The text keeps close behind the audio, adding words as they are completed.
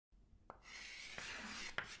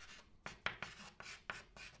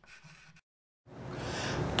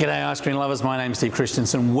G'day ice cream lovers, my name's Steve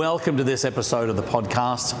Christensen. Welcome to this episode of the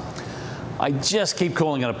podcast. I just keep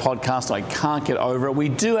calling it a podcast, I can't get over it. We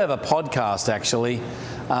do have a podcast actually,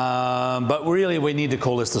 but really we need to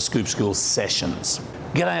call this the Scoop School Sessions.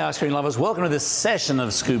 G'day ice cream lovers, welcome to this session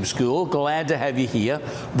of Scoop School. Glad to have you here,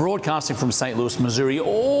 broadcasting from St. Louis, Missouri,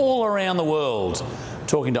 all around the world,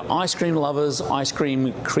 talking to ice cream lovers, ice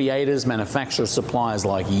cream creators, manufacturers, suppliers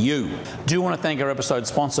like you. Do want to thank our episode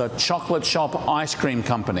sponsor, Chocolate Shop Ice Cream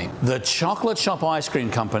Company. The Chocolate Shop Ice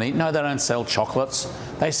Cream Company, no, they don't sell chocolates.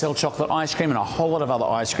 They sell chocolate ice cream and a whole lot of other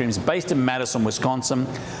ice creams based in Madison, Wisconsin.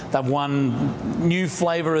 They've won new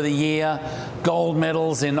flavor of the year, gold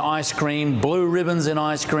medals in ice cream, blue ribbons in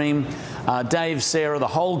ice cream. Dave, Sarah, the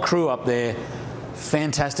whole crew up there.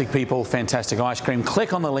 Fantastic people, fantastic ice cream.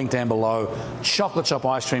 Click on the link down below,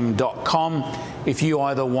 chocolateshopicecream.com, if you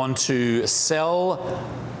either want to sell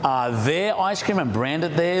their ice cream and brand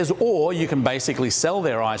it theirs, or you can basically sell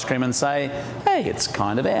their ice cream and say, hey, it's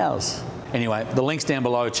kind of ours. Anyway, the link's down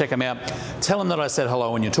below, check them out. Tell them that I said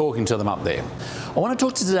hello when you're talking to them up there. I want to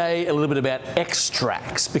talk today a little bit about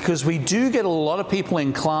extracts, because we do get a lot of people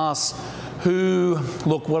in class who,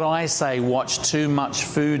 look, what I say, watch too much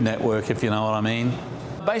Food Network, if you know what I mean.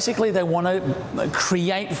 Basically, they want to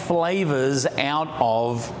create flavors out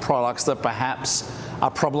of products that perhaps are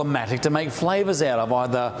problematic to make flavors out of.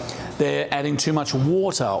 Either they're adding too much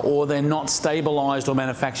water, or they're not stabilized or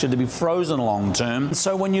manufactured to be frozen long term.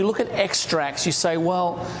 So when you look at extracts, you say,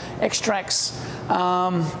 well, extracts,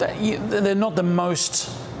 they're not the most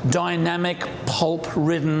dynamic,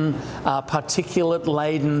 pulp-ridden,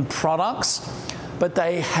 particulate-laden products, but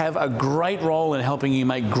they have a great role in helping you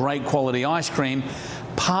make great quality ice cream.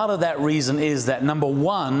 Part of that reason is that, number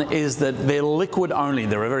one, is that they're liquid only.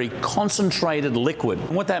 They're a very concentrated liquid.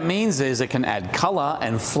 And what that means is it can add color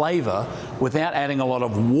and flavor without adding a lot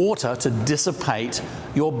of water to dissipate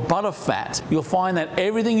your butter fat. You'll find that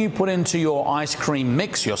everything you put into your ice cream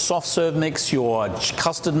mix, your soft serve mix, your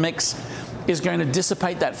custard mix, is going to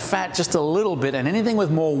dissipate that fat just a little bit, and anything with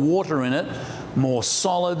more water in it, more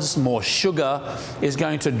solids, more sugar, is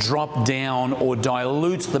going to drop down or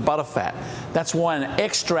dilute the butter fat. That's why an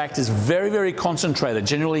extract is very, very concentrated.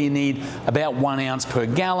 Generally, you need about 1 ounce per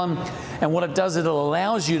gallon, and what it does, it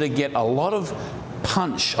allows you to get a lot of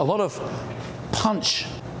punch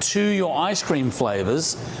to your ice cream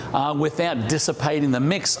flavors without dissipating the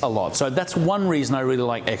mix a lot. So that's one reason I really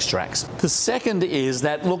like extracts. The second is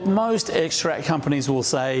that, look, most extract companies will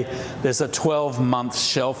say there's a 12-month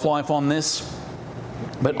shelf life on this.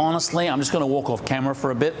 But honestly, I'm just going to walk off camera for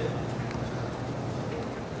a bit.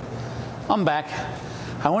 I'm back.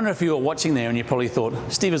 I wonder if you were watching there and you probably thought,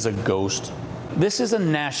 Steve is a ghost. This is a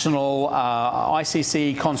national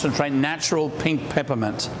ICC concentrate natural pink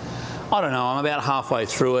peppermint. I don't know, I'm about halfway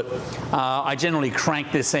through it. I generally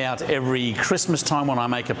crank this out every Christmas time when I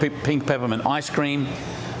make a pink peppermint ice cream.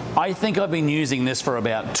 I think I've been using this for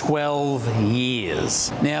about 12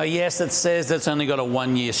 years. Now, yes, it says it's only got a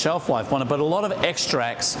 1-year shelf life on it, but a lot of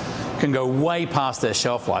extracts can go way past their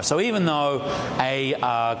shelf life. So even though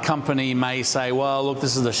a company may say, well, look,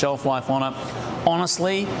 this is the shelf life on it,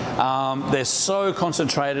 honestly, they're so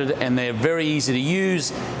concentrated and they're very easy to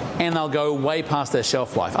use, and they'll go way past their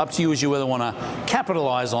shelf life. Up to you as you whether want to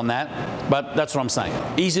capitalize on that, but that's what I'm saying.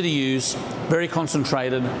 Easy to use, very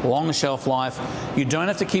concentrated, long shelf life. You don't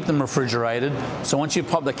have to keep them refrigerated, so once you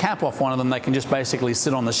pop the cap off one of them, they can just basically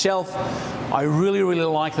sit on the shelf. I really, really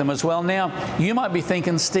like them as well. Now, you might be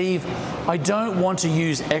thinking, Steve, I don't want to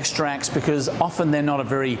use extracts because often they're not a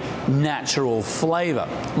very natural flavor.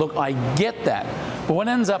 Look, I get that. But what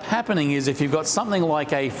ends up happening is if you've got something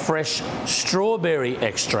like a fresh strawberry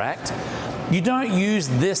extract, you don't use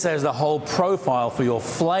this as the whole profile for your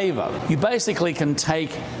flavor. You basically can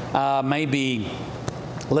take maybe,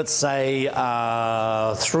 let's say,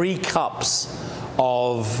 3 cups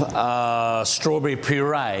of strawberry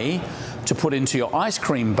puree to put into your ice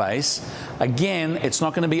cream base. Again, it's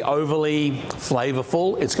not going to be overly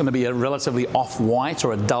flavorful. It's going to be a relatively off-white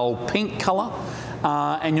or a dull pink color.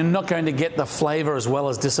 And you're not going to get the flavor as well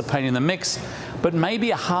as dissipating the mix. But maybe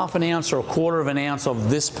a ½ an ounce or a quarter of an ounce of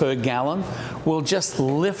this per gallon will just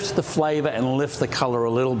lift the flavor and lift the color a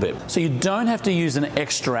little bit. So you don't have to use an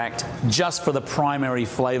extract just for the primary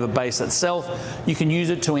flavor base itself. You can use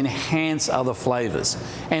it to enhance other flavors.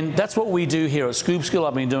 And that's what we do here at Scoop School.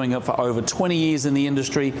 I've been doing it for over 20 years in the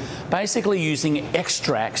industry, basically using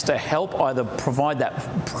extracts to help either provide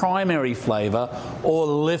that primary flavor or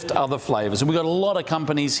lift other flavors. And we've got a lot of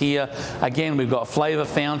companies here. Again, we've got Flavor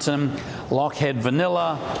Fountain, Lockheed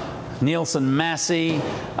Vanilla, Nielsen Massey,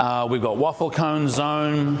 we've got Waffle Cone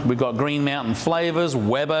Zone, we've got Green Mountain Flavors,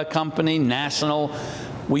 Weber Company, National.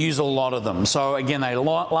 We use a lot of them. So again, they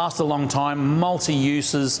last a long time,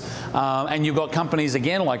 multi-uses, and you've got companies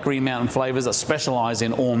again like Green Mountain Flavors that specialize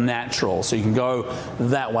in all natural. So you can go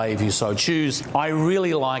that way if you so choose. I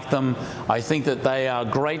really like them. I think that they are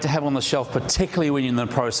great to have on the shelf, particularly when you're in the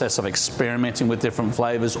process of experimenting with different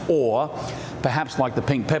flavors, or perhaps like the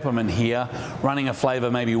pink peppermint here, running a flavor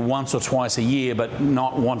maybe once or twice a year, but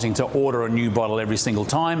not wanting to order a new bottle every single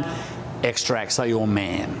time. Extracts are your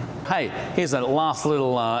man. Hey, here's a last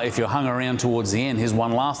little, if you're hung around towards the end, here's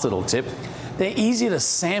one last little tip. They're easy to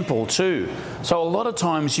sample too. So a lot of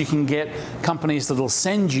times you can get companies that'll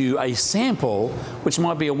send you a sample, which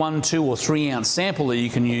might be a 1, 2, or 3 ounce sample that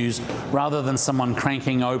you can use, rather than someone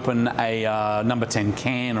cranking open a number 10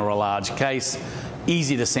 can or a large case.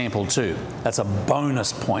 Easy to sample too. That's a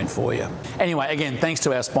bonus point for you. Anyway, again, thanks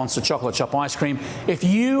to our sponsor, Chocolate Shop Ice Cream. If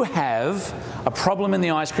you have a problem in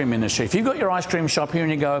the ice cream industry, if you've got your ice cream shop here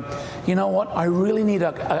and you go, you know what, I really need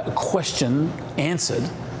a question answered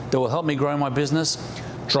that will help me grow my business,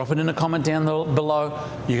 drop it in a comment down below.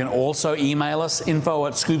 You can also email us,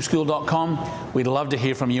 info@scoopschool.com. We'd love to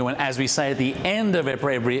hear from you. And as we say at the end of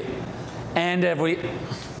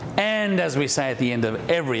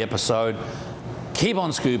every episode, keep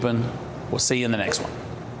on scooping. We'll see you in the next one.